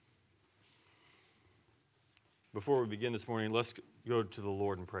Before we begin this morning, let's go to the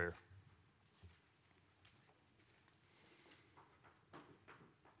Lord in prayer.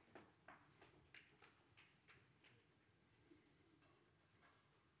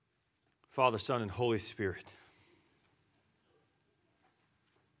 Father, Son, and Holy Spirit,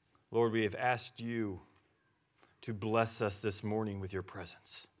 Lord, we have asked you to bless us this morning with your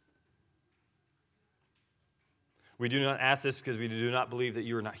presence. We do not ask this because we do not believe that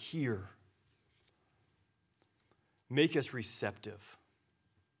you are not here. Make us receptive.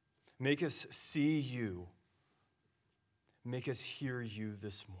 Make us see you. Make us hear you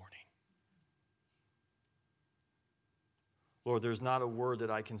this morning. Lord, there's not a word that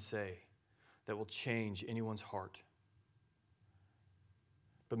I can say that will change anyone's heart.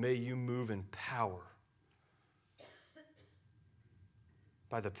 But may you move in power.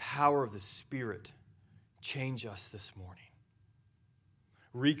 By the power of the Spirit, change us this morning.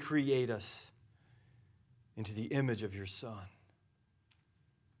 Recreate us into the image of your Son.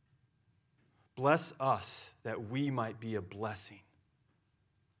 Bless us that we might be a blessing.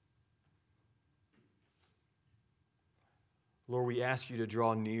 Lord, we ask you to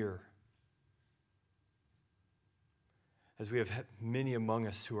draw near as we have many among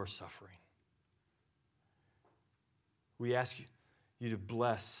us who are suffering. We ask you to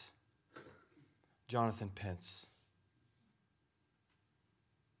bless Jonathan Pence.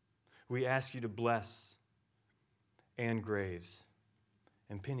 We ask you to bless Ann Graves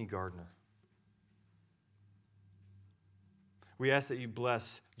and Penny Gardner. We ask that you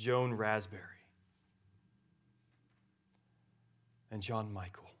bless Joan Raspberry and John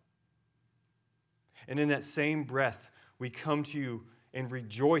Michael. And in that same breath, we come to you and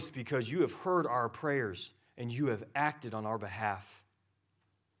rejoice because you have heard our prayers and you have acted on our behalf.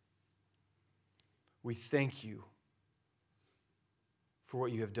 We thank you for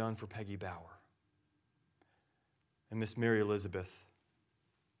what you have done for Peggy Bauer and Miss Mary Elizabeth,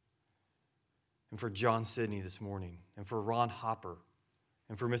 and for John Sidney this morning, and for Ron Hopper,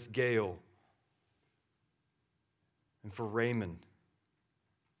 and for Miss Gale, and for Raymond.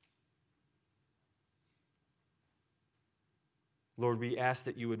 Lord, we ask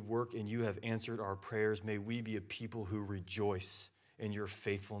that you would work, and you have answered our prayers. May we be a people who rejoice in your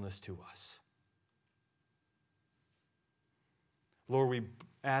faithfulness to us. Lord, we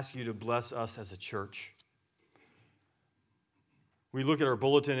ask you to bless us as a church. We look at our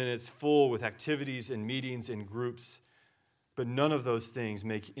bulletin and it's full with activities and meetings and groups, but none of those things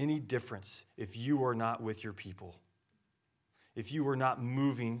make any difference if you are not with your people, if you are not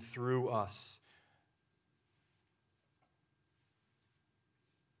moving through us,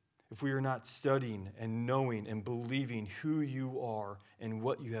 if we are not studying and knowing and believing who you are and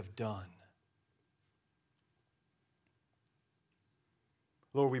what you have done.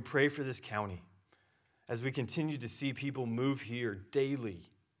 Lord, we pray for this county as we continue to see people move here daily.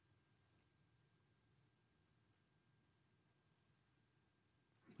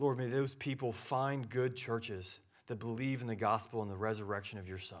 Lord, may those people find good churches that believe in the gospel and the resurrection of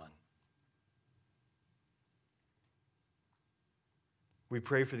your Son. We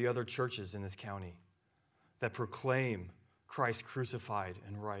pray for the other churches in this county that proclaim Christ crucified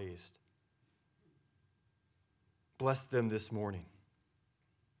and raised. Bless them this morning.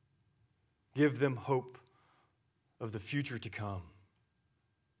 Give them hope of the future to come.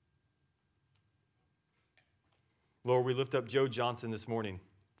 Lord, we lift up Joe Johnson this morning,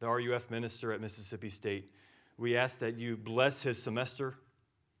 the RUF minister at Mississippi State. We ask that you bless his semester.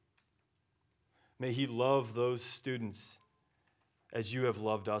 May he love those students as you have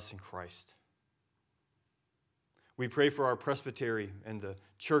loved us in Christ. We pray for our presbytery and the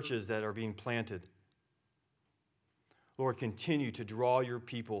churches that are being planted. Lord, continue to draw your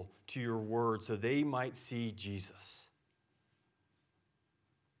people to your word so they might see Jesus.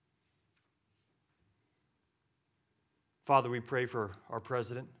 Father, we pray for our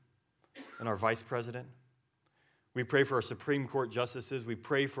president and our vice president. We pray for our Supreme Court justices. We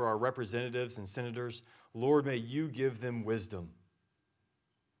pray for our representatives and senators. Lord, may you give them wisdom.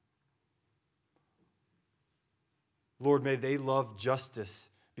 Lord, may they love justice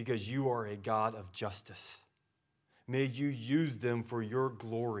because you are a God of justice. May you use them for your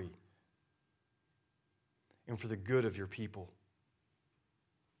glory and for the good of your people.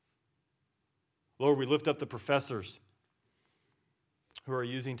 Lord, we lift up the professors who are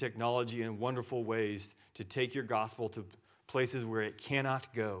using technology in wonderful ways to take your gospel to places where it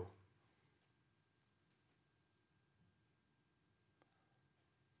cannot go.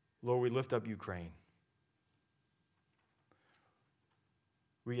 Lord, we lift up Ukraine.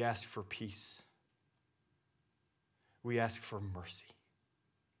 We ask for peace. We ask for mercy.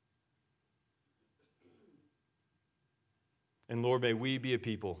 And Lord, may we be a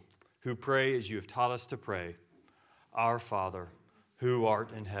people who pray as you have taught us to pray. Our Father, who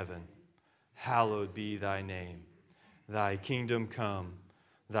art in heaven, hallowed be thy name. Thy kingdom come,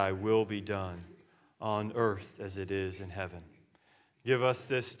 thy will be done, on earth as it is in heaven. Give us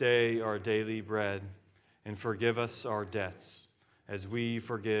this day our daily bread, and forgive us our debts, as we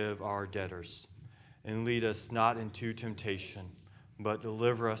forgive our debtors. And lead us not into temptation, but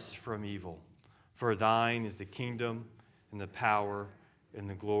deliver us from evil. For thine is the kingdom, and the power, and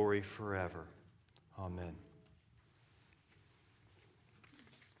the glory forever. Amen.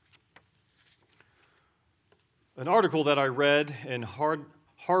 An article that I read in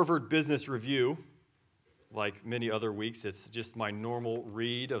Harvard Business Review, like many other weeks, it's just my normal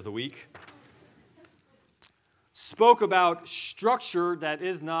read of the week, spoke about structure that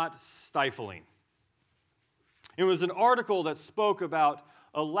is not stifling. It was an article that spoke about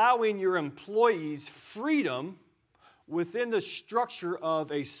allowing your employees freedom within the structure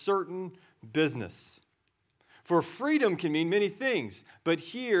of a certain business. For freedom can mean many things, but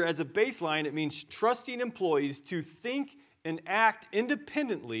here, as a baseline, it means trusting employees to think and act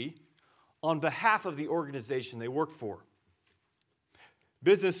independently on behalf of the organization they work for.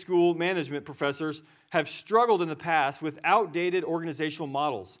 Business school management professors have struggled in the past with outdated organizational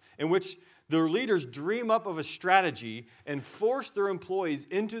models in which their leaders dream up of a strategy and force their employees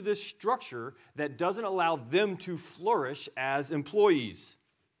into this structure that doesn't allow them to flourish as employees.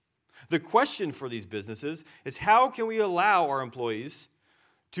 The question for these businesses is, how can we allow our employees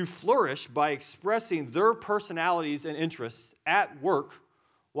to flourish by expressing their personalities and interests at work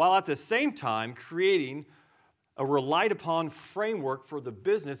while at the same time creating a relied upon framework for the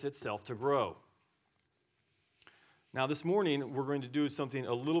business itself to grow? Now, this morning, we're going to do something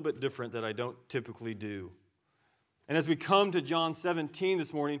a little bit different that I don't typically do. And as we come to John 17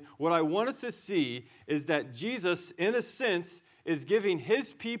 this morning, what I want us to see is that Jesus, in a sense, is giving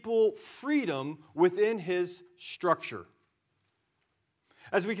his people freedom within his structure.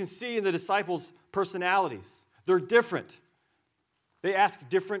 As we can see in the disciples' personalities, they're different. They ask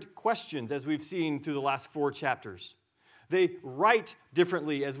different questions, as we've seen through the last 4 chapters. They write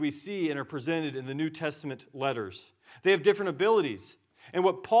differently, as we see and are presented in the New Testament letters. They have different abilities. And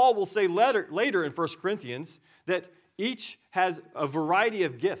what Paul will say later in 1 Corinthians, that each has a variety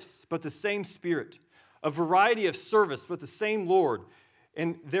of gifts, but the same Spirit. A variety of service, but the same Lord.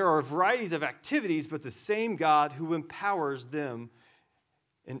 And there are varieties of activities, but the same God who empowers them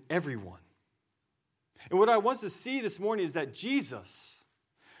and everyone. And what I want us to see this morning is that Jesus,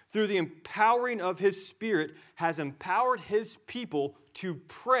 through the empowering of his Spirit, has empowered his people to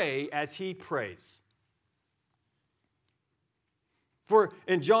pray as he prays. For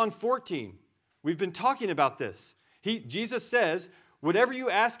in John 14, we've been talking about this. Jesus says, "Whatever you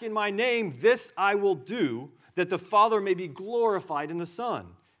ask in my name, this I will do, that the Father may be glorified in the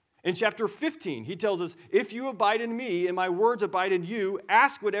Son." In chapter 15, he tells us, "If you abide in me and my words abide in you,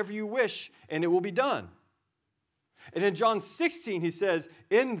 ask whatever you wish, and it will be done." And in John 16, he says,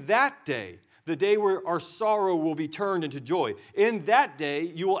 "In that day, the day where our sorrow will be turned into joy, in that day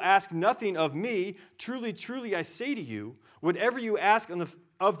you will ask nothing of me. Truly, truly, I say to you, whatever you ask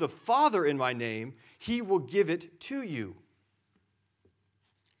of the Father in my name, he will give it to you."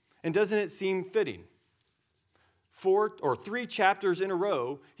 And doesn't it seem fitting? 4 or 3 chapters in a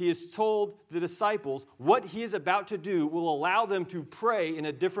row, he has told the disciples what he is about to do will allow them to pray in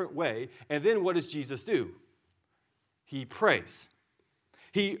a different way. And then what does Jesus do? He prays.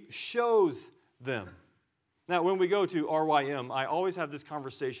 He shows them. Now, when we go to RYM, I always have this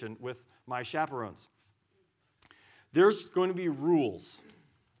conversation with my chaperones. There's going to be rules.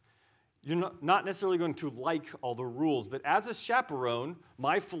 You're not necessarily going to like all the rules, but as a chaperone,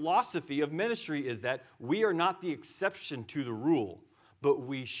 my philosophy of ministry is that we are not the exception to the rule, but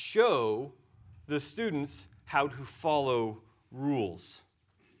we show the students how to follow rules.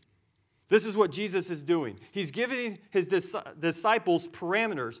 This is what Jesus is doing. He's giving his disciples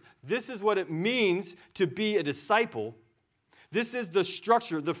parameters. This is what it means to be a disciple. This is the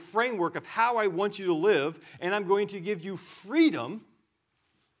structure, the framework of how I want you to live, and I'm going to give you freedom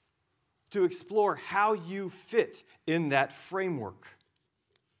to explore how you fit in that framework.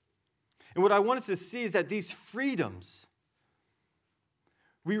 And what I want us to see is that these freedoms,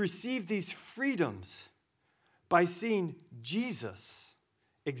 we receive these freedoms by seeing Jesus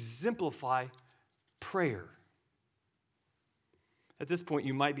exemplify prayer. At this point,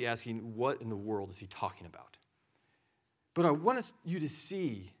 you might be asking, what in the world is he talking about? But I want you to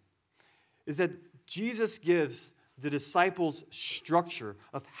see is that Jesus gives the disciples structure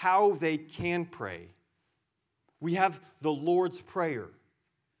of how they can pray. We have the Lord's Prayer.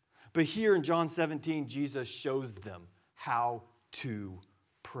 But here in John 17, Jesus shows them how to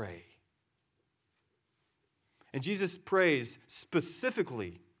pray. And Jesus prays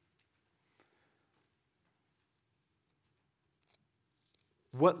specifically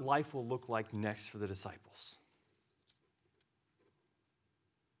what life will look like next for the disciples.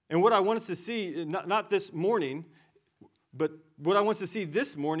 And what I want us to see, not this morning, but what I want us to see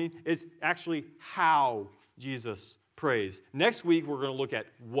this morning is actually how Jesus prays. Next week, we're going to look at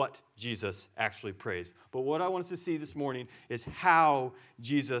what Jesus actually prays. But what I want us to see this morning is how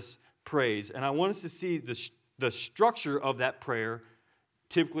Jesus prays. And I want us to see the structure of that prayer,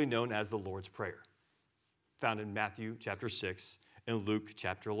 typically known as the Lord's Prayer, found in Matthew chapter 6 and Luke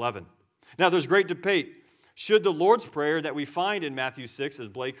chapter 11. Now, there's great debate. Should the Lord's Prayer that we find in Matthew 6, as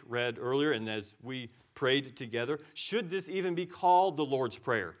Blake read earlier and as we prayed together, should this even be called the Lord's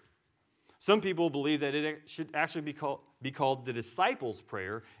Prayer? Some people believe that it should actually be called the disciples'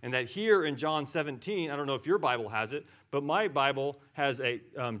 prayer, and that here in John 17, I don't know if your Bible has it, but my Bible has a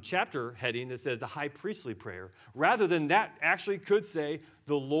chapter heading that says the high priestly prayer. Rather than that, actually could say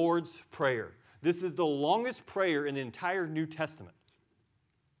the Lord's Prayer. This is the longest prayer in the entire New Testament.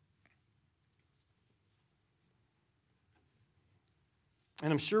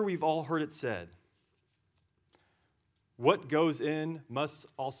 And I'm sure we've all heard it said, what goes in must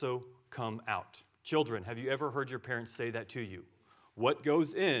also come out. Children, have you ever heard your parents say that to you? What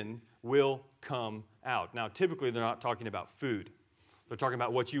goes in will come out. Now, typically, they're not talking about food. They're talking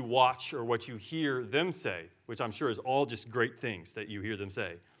about what you watch or what you hear them say, which I'm sure is all just great things that you hear them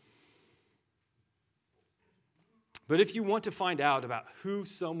say. But if you want to find out about who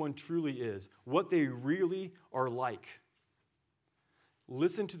someone truly is, what they really are like,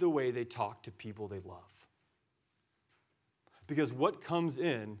 listen to the way they talk to people they love. Because what comes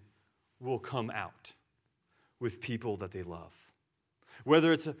in will come out with people that they love.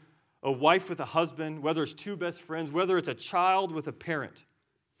 Whether it's a wife with a husband, whether it's two best friends, whether it's a child with a parent,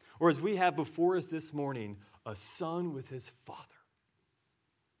 or as we have before us this morning, a son with his father.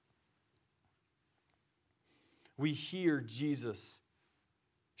 We hear Jesus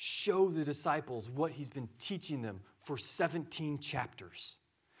show the disciples what he's been teaching them for 17 chapters.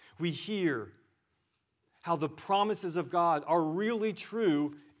 We hear how the promises of God are really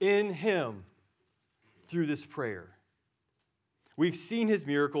true in him through this prayer. We've seen his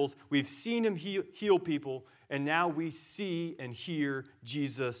miracles, we've seen him heal people, and now we see and hear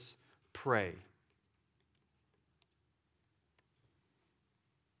Jesus pray.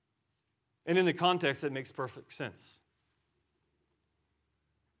 And in the context, that makes perfect sense.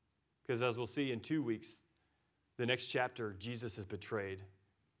 Because as we'll see in 2 weeks, the next chapter, Jesus is betrayed,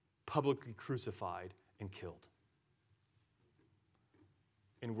 publicly crucified, and killed.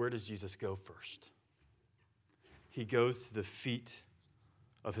 And where does Jesus go first? He goes to the feet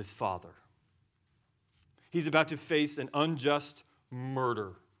of his Father. He's about to face an unjust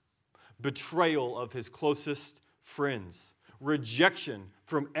murder, betrayal of his closest friends, rejection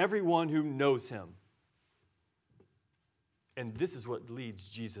from everyone who knows him. And this is what leads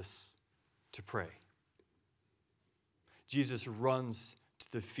Jesus to pray. Jesus runs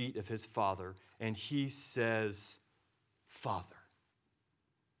to the feet of his Father, and he says, Father.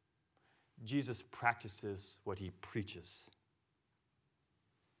 Jesus practices what he preaches.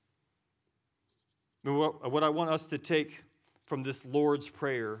 And what I want us to take from this Lord's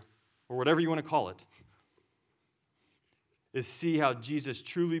Prayer, or whatever you want to call it, is see how Jesus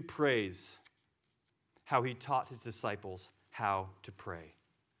truly prays, how he taught his disciples how to pray.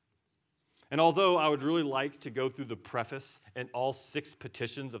 And although I would really like to go through the preface and all 6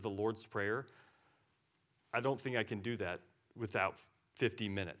 petitions of the Lord's Prayer, I don't think I can do that without 50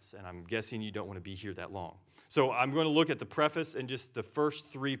 minutes, and I'm guessing you don't want to be here that long. So I'm going to look at the preface and just the first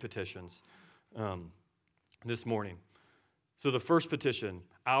 3 petitions this morning. So the first petition,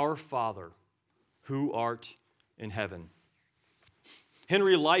 Our Father, who art in heaven.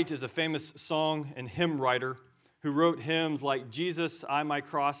 Henry Light is a famous song and hymn writer who wrote hymns like Jesus, I my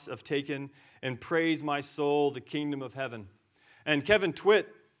cross have taken, and Praise my soul, the kingdom of heaven. And Kevin Twitt,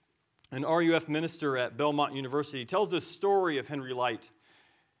 an RUF minister at Belmont University, tells the story of Henry Light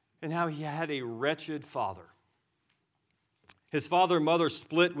and how he had a wretched father. His father and mother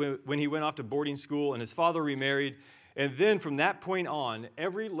split when he went off to boarding school, and his father remarried. And then from that point on,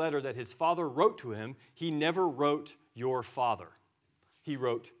 every letter that his father wrote to him, he never wrote your father. He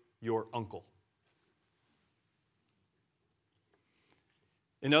wrote your uncle.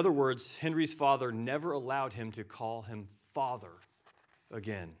 In other words, Henry's father never allowed him to call him father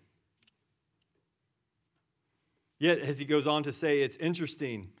again. Yet, as he goes on to say, it's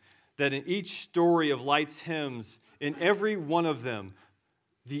interesting that in each story of Light's hymns, in every one of them,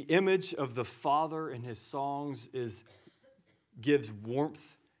 the image of the Father in his songs is gives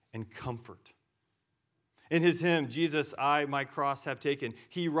warmth and comfort. In his hymn, Jesus, I my cross have taken,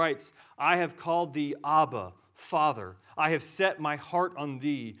 he writes, I have called thee Abba, Father. I have set my heart on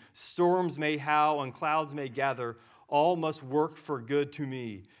thee. Storms may howl and clouds may gather. All must work for good to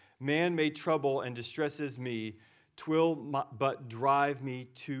me. Man may trouble and distresses me. 'Twill but drive me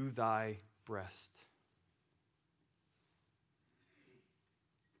to thy breast.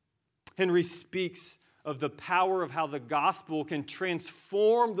 Henry speaks of the power of how the gospel can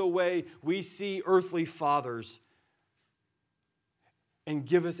transform the way we see earthly fathers and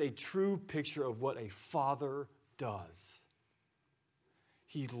give us a true picture of what a father does.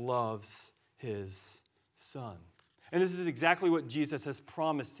 He loves his son. And this is exactly what Jesus has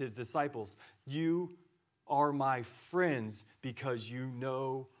promised his disciples. You are my friends because you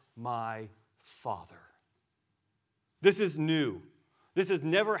know my Father. This is new. This has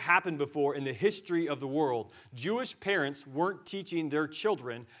never happened before in the history of the world. Jewish parents weren't teaching their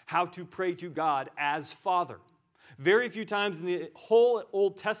children how to pray to God as Father. Very few times in the whole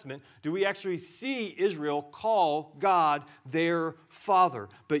Old Testament do we actually see Israel call God their Father.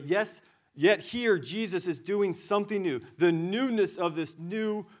 But yet here Jesus is doing something new. The newness of this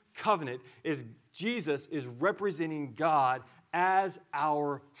new covenant is Jesus is representing God as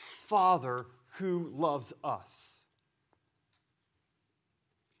our Father who loves us.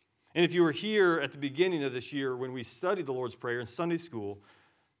 And if you were here at the beginning of this year when we studied the Lord's Prayer in Sunday school,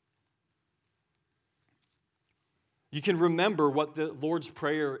 you can remember what the Lord's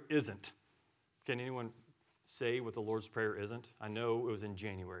Prayer isn't. Can anyone say what the Lord's Prayer isn't? I know it was in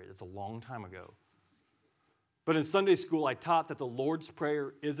January. That's a long time ago. But in Sunday school, I taught that the Lord's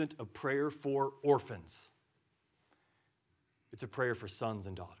Prayer isn't a prayer for orphans. It's a prayer for sons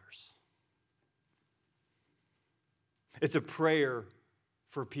and daughters. It's a prayer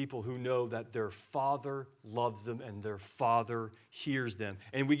for people who know that their Father loves them and their Father hears them.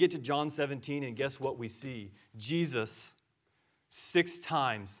 And we get to John 17, and guess what we see? Jesus 6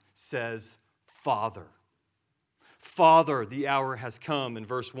 times says, Father. Father, the hour has come, in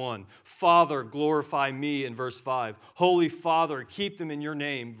verse 1. Father, glorify me, in verse 5. Holy Father, keep them in your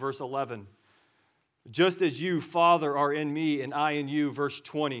name, verse 11. Just as you, Father, are in me, and I in you, verse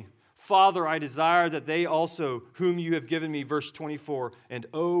 20. Father, I desire that they also, whom you have given me, verse 24, and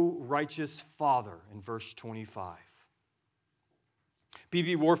O righteous Father, in verse 25.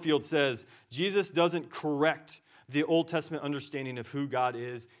 B.B. Warfield says, Jesus doesn't correct the Old Testament understanding of who God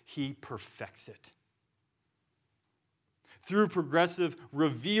is, he perfects it. Through progressive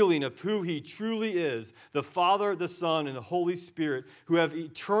revealing of who he truly is, the Father, the Son, and the Holy Spirit, who have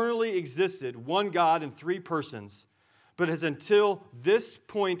eternally existed, one God in 3 persons, but has until this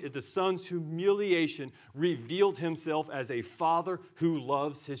point at the Son's humiliation revealed himself as a Father who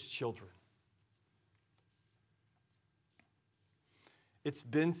loves his children. It's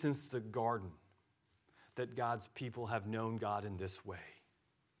been since the garden that God's people have known God in this way.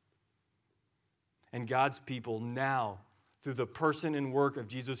 And God's people now, through the person and work of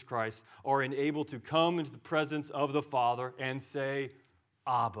Jesus Christ, are enabled to come into the presence of the Father and say,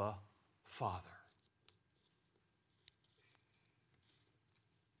 Abba, Father.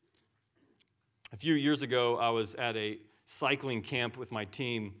 A few years ago, I was at a cycling camp with my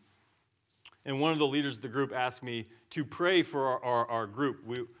team, and one of the leaders of the group asked me to pray for our group.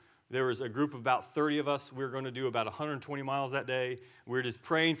 There was a group of about 30 of us. We were going to do about 120 miles that day. We were just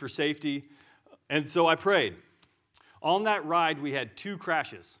praying for safety, and so I prayed. On that ride, we had 2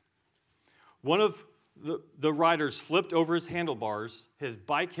 crashes. One of the riders flipped over his handlebars, his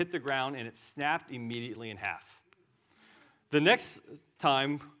bike hit the ground, and it snapped immediately in half. The next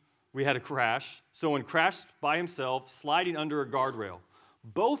time, we had a crash. Someone crashed by himself, sliding under a guardrail.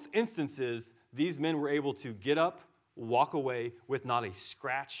 Both instances, these men were able to get up, walk away with not a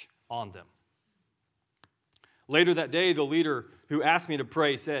scratch on them. Later that day, the leader who asked me to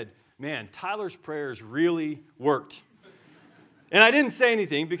pray said, man, Tyler's prayers really worked. And I didn't say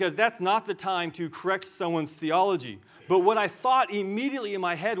anything because that's not the time to correct someone's theology. But what I thought immediately in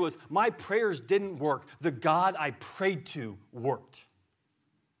my head was, my prayers didn't work. The God I prayed to worked.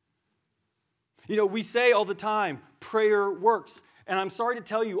 You know, we say all the time, prayer works. And I'm sorry to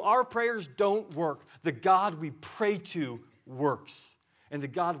tell you, our prayers don't work. The God we pray to works. And the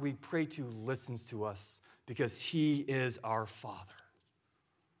God we pray to listens to us because he is our Father.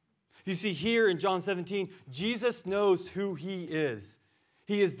 You see, here in John 17, Jesus knows who he is.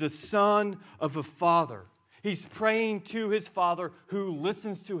 He is the Son of a Father. He's praying to his Father who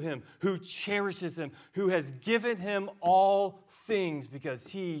listens to him, who cherishes him, who has given him all things because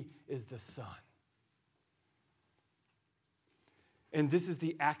he is the Son. And this is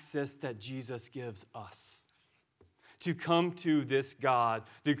the access that Jesus gives us. to come to this God,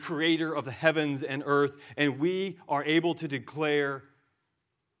 the creator of the heavens and earth, and we are able to declare,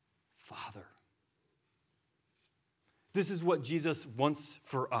 Father. This is what Jesus wants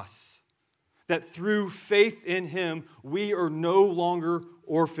for us. That through faith in him, we are no longer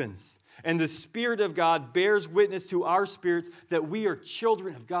orphans. And the Spirit of God bears witness to our spirits that we are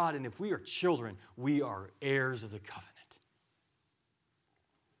children of God. And if we are children, we are heirs of the covenant.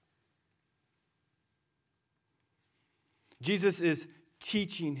 Jesus is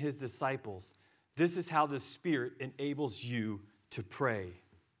teaching his disciples, this is how the Spirit enables you to pray.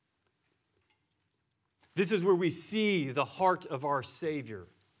 This is where we see the heart of our Savior.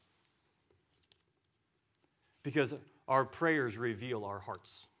 Because our prayers reveal our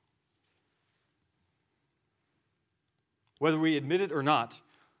hearts. Whether we admit it or not,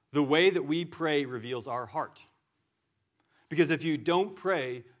 the way that we pray reveals our heart. Because if you don't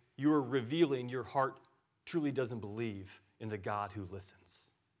pray, you are revealing your heart truly doesn't believe in the God who listens.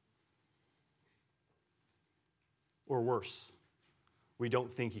 Or worse, we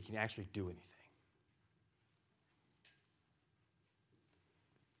don't think he can actually do anything.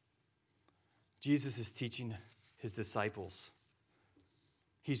 Jesus is teaching his disciples.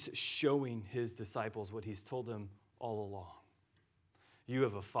 He's showing his disciples what he's told them all along. You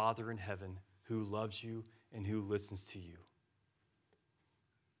have a Father in heaven who loves you and who listens to you.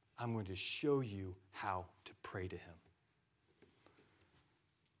 I'm going to show you how to pray to him.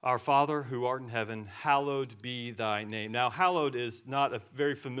 Our Father who art in heaven, hallowed be thy name. Now, hallowed is not a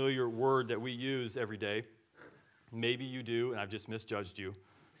very familiar word that we use every day. Maybe you do, and I've just misjudged you.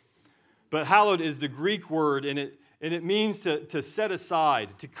 But hallowed is the Greek word, and it means to set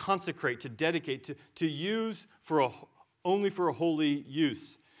aside, to consecrate, to dedicate, to use only for a holy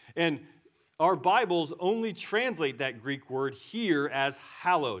use. And our Bibles only translate that Greek word here as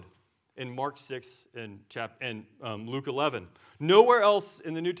hallowed in Mark 6 and Luke 11. Nowhere else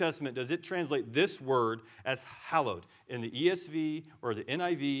in the New Testament does it translate this word as hallowed. In the ESV or the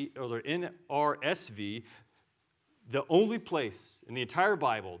NIV or the NRSV, the only place in the entire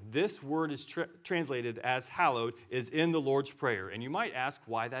Bible this word is translated as hallowed is in the Lord's Prayer. And you might ask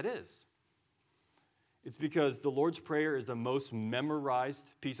why that is. It's because the Lord's Prayer is the most memorized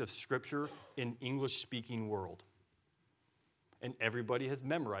piece of Scripture in English-speaking world. And everybody has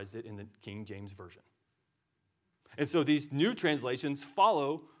memorized it in the King James Version. And so these new translations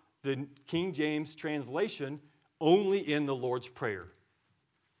follow the King James translation only in the Lord's Prayer.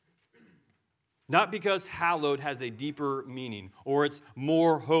 Not because hallowed has a deeper meaning, or it's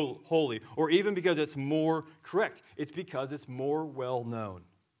more holy, or even because it's more correct. It's because it's more well-known.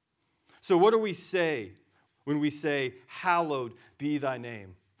 So what do we say when we say, hallowed be thy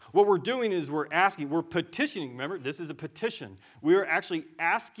name? What we're doing is we're petitioning. Remember, this is a petition. We are actually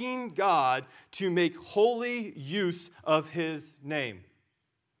asking God to make holy use of his name.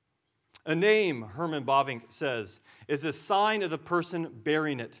 A name, Herman Bavinck says, is a sign of the person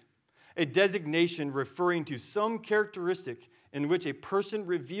bearing it. A designation referring to some characteristic in which a person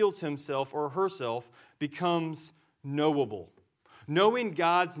reveals himself or herself becomes knowable. Knowing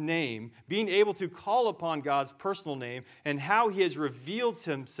God's name, being able to call upon God's personal name, and how he has revealed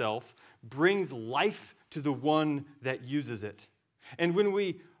himself brings life to the one that uses it. And when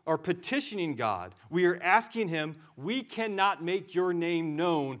we are petitioning God, we are asking him, we cannot make your name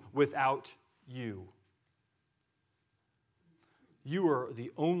known without you. You are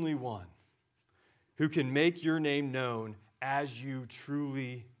the only one who can make your name known as you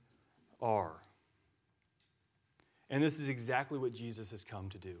truly are. And this is exactly what Jesus has come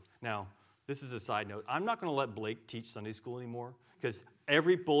to do. Now, this is a side note. I'm not going to let Blake teach Sunday school anymore because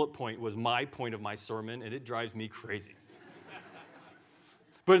every bullet point was my point of my sermon, and it drives me crazy.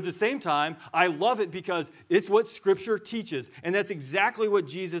 But at the same time, I love it because it's what Scripture teaches, and that's exactly what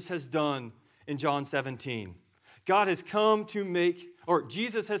Jesus has done in John 17. Jesus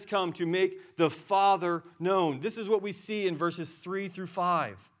has come to make the Father known. This is what we see in verses 3 through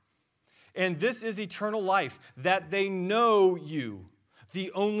 5. And this is eternal life, that they know you,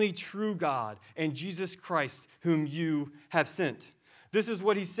 the only true God, and Jesus Christ, whom you have sent. This is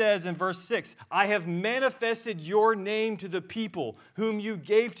what he says in verse 6. I have manifested your name to the people whom you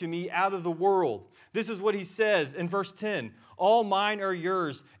gave to me out of the world. This is what he says in verse 10. All mine are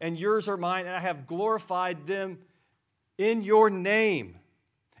yours, and yours are mine, and I have glorified them in your name.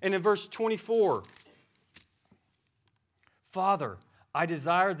 And in verse 24, Father, I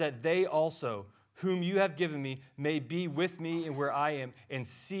desire that they also, whom you have given me, may be with me in where I am and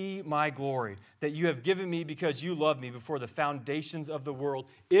see my glory, that you have given me because you loved me before the foundations of the world.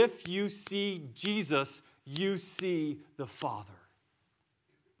 If you see Jesus, you see the Father.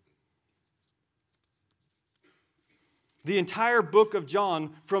 The entire book of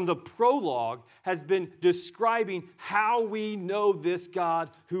John, from the prologue, has been describing how we know this God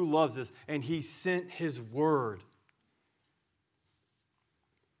who loves us, and he sent his word.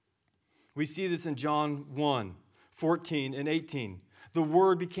 We see this in John 1, 14 and 18. The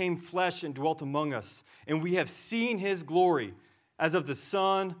Word became flesh and dwelt among us, and we have seen his glory as of the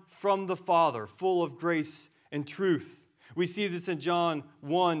Son from the Father, full of grace and truth. We see this in John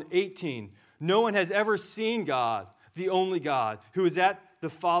 1, 18. No one has ever seen God, the only God, who is at the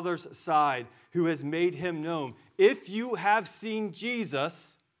Father's side, who has made him known. If you have seen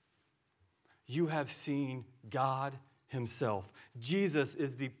Jesus, you have seen God himself. Jesus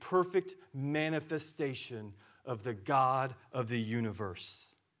is the perfect manifestation of the God of the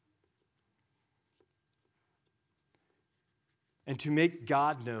universe. And to make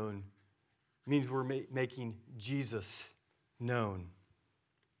God known means we're making Jesus known.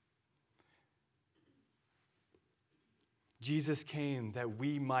 Jesus came that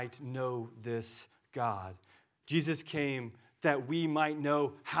we might know this God. Jesus came that we might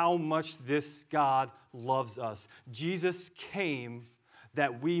know how much this God loves us. Jesus came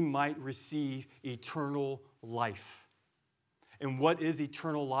that we might receive eternal life. And what is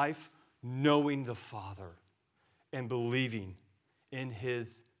eternal life? Knowing the Father and believing in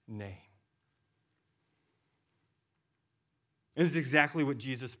his name. And this is exactly what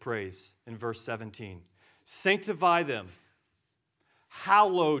Jesus prays in verse 17. Sanctify them.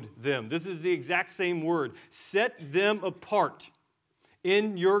 Hallowed them. This is the exact same word. Set them apart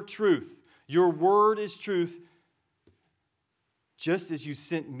in your truth. Your word is truth. Just as you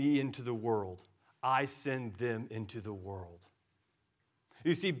sent me into the world, I send them into the world.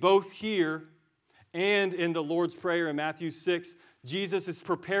 You see, both here and in the Lord's Prayer in Matthew 6, Jesus is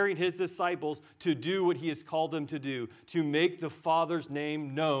preparing his disciples to do what he has called them to do, to make the Father's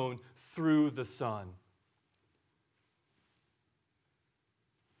name known through the Son.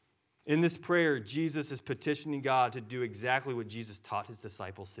 In this prayer, Jesus is petitioning God to do exactly what Jesus taught his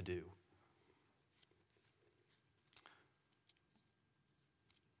disciples to do.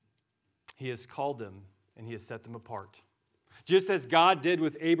 He has called them and he has set them apart. Just as God did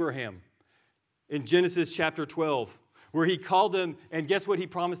with Abraham in Genesis chapter 12, where he called them, and guess what he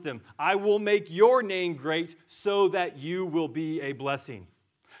promised them? I will make your name great so that you will be a blessing.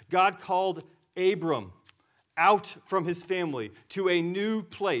 God called Abram out from his family to a new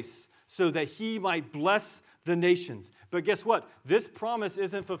place so that he might bless the nations. But guess what? This promise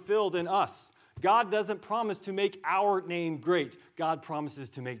isn't fulfilled in us. God doesn't promise to make our name great. God promises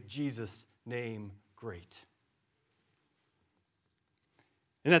to make Jesus' name great.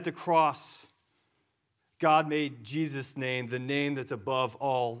 And at the cross, God made Jesus' name the name that's above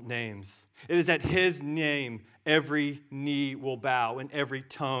all names. It is at his name every knee will bow and every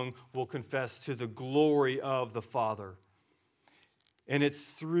tongue will confess to the glory of the Father. And it's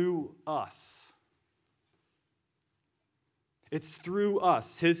through us. It's through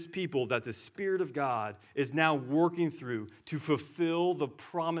us, his people, that the Spirit of God is now working through to fulfill the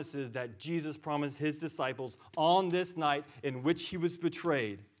promises that Jesus promised his disciples on this night in which he was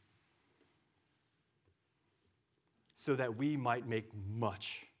betrayed, so that we might make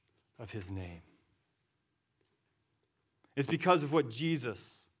much of his name. It's because of what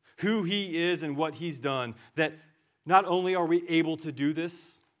Jesus, who he is and what he's done, that not only are we able to do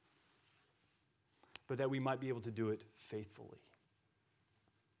this, but that we might be able to do it faithfully.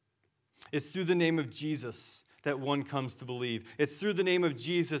 It's through the name of Jesus that one comes to believe. It's through the name of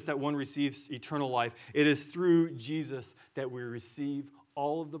Jesus that one receives eternal life. It is through Jesus that we receive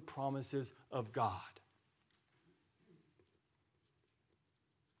all of the promises of God.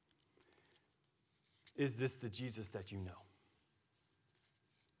 Is this the Jesus that you know?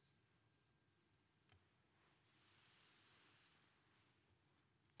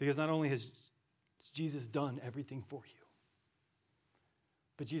 Because not only has Jesus done everything for you,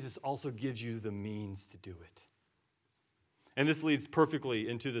 but Jesus also gives you the means to do it. And this leads perfectly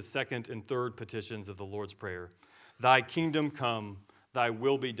into the second and third petitions of the Lord's Prayer. Thy kingdom come, thy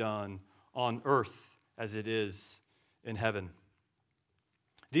will be done on earth as it is in heaven.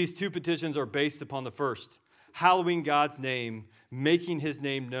 These two petitions are based upon the first. Hallowing God's name, making his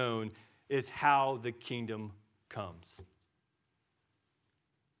name known, is how the kingdom comes.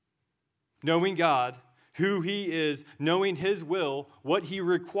 Knowing God, who he is, knowing his will, what he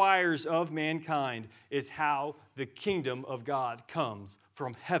requires of mankind, is how the kingdom of God comes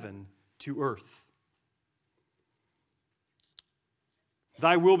from heaven to earth.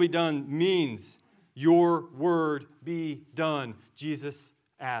 Thy will be done means your word be done. Jesus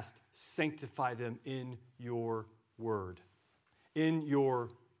asked, sanctify them in your word, in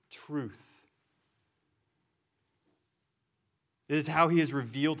your truth. It is how he has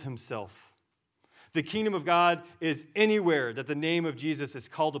revealed himself. The kingdom of God is anywhere that the name of Jesus is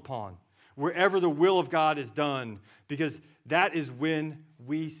called upon, wherever the will of God is done, because that is when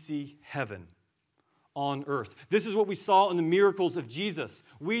we see heaven on earth. This is what we saw in the miracles of Jesus.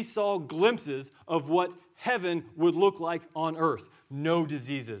 We saw glimpses of what heaven would look like on earth. No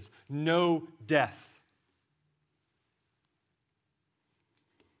diseases, no death.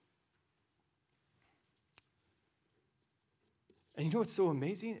 And you know what's so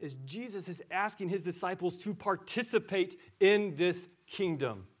amazing is Jesus is asking his disciples to participate in this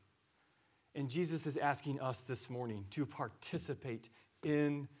kingdom. And Jesus is asking us this morning to participate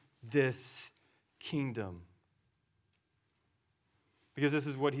in this kingdom. Because this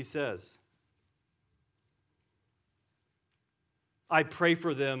is what he says. I pray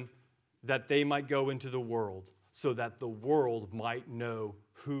for them that they might go into the world so that the world might know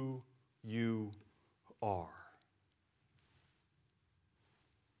who you are.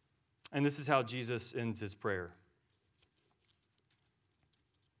 And this is how Jesus ends his prayer.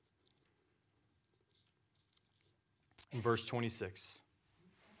 In verse 26,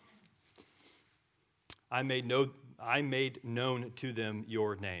 I made known to them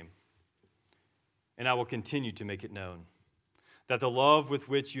your name, and I will continue to make it known, that the love with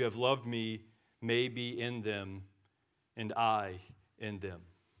which you have loved me may be in them, and I in them.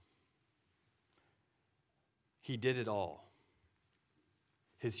 He did it all.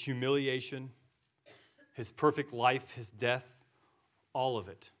 His humiliation, his perfect life, his death, all of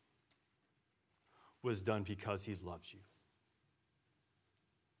it was done because he loves you.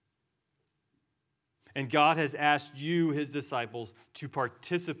 And God has asked you, his disciples, to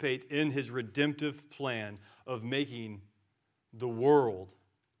participate in his redemptive plan of making the world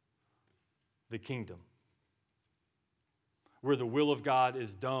the kingdom, where the will of God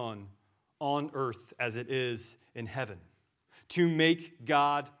is done on earth as it is in heaven, to make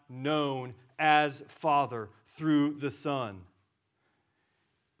God known as Father through the Son.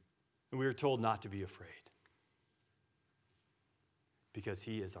 And we are told not to be afraid because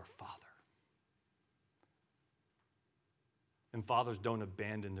he is our Father. And fathers don't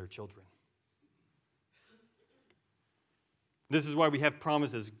abandon their children. This is why we have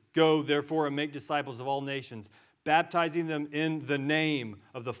promises. Go, therefore, and make disciples of all nations, baptizing them in the name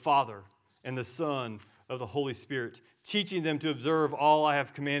of the Father and the Son of the Holy Spirit, teaching them to observe all I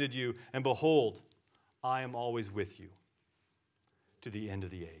have commanded you. And behold, I am always with you to the end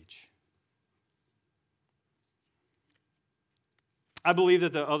of the age. I believe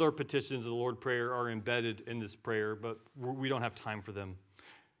that the other petitions of the Lord's Prayer are embedded in this prayer, but we don't have time for them.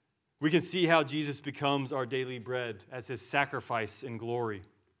 We can see how Jesus becomes our daily bread as his sacrifice in glory.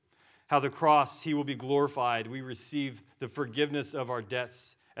 How the cross, he will be glorified. We receive the forgiveness of our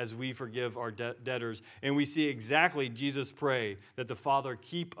debts as we forgive our debtors. And we see exactly Jesus pray that the Father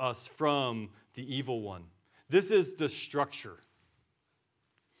keep us from the evil one. This is the structure.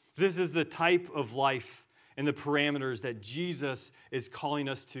 This is the type of life and the parameters that Jesus is calling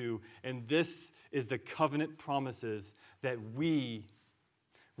us to. And this is the covenant promises that we,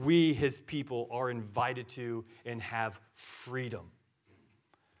 his people, are invited to and have freedom.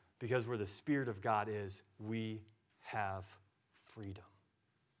 Because where the Spirit of God is, we have freedom.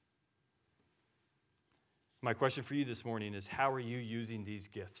 My question for you this morning is, how are you using these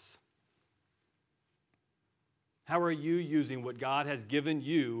gifts? How are you using what God has given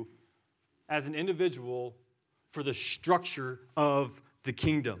you as an individual for the structure of the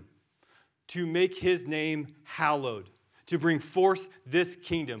kingdom, to make his name hallowed, to bring forth this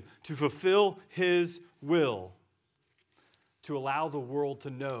kingdom, to fulfill his will, to allow the world to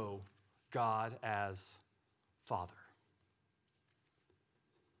know God as Father?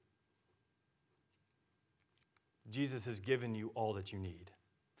 Jesus has given you all that you need.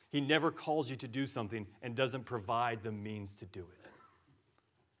 He never calls you to do something and doesn't provide the means to do it.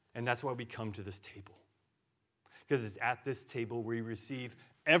 And that's why we come to this table. Because it's at this table we receive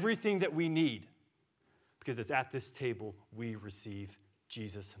everything that we need. Because it's at this table we receive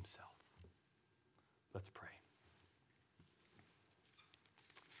Jesus himself. Let's pray.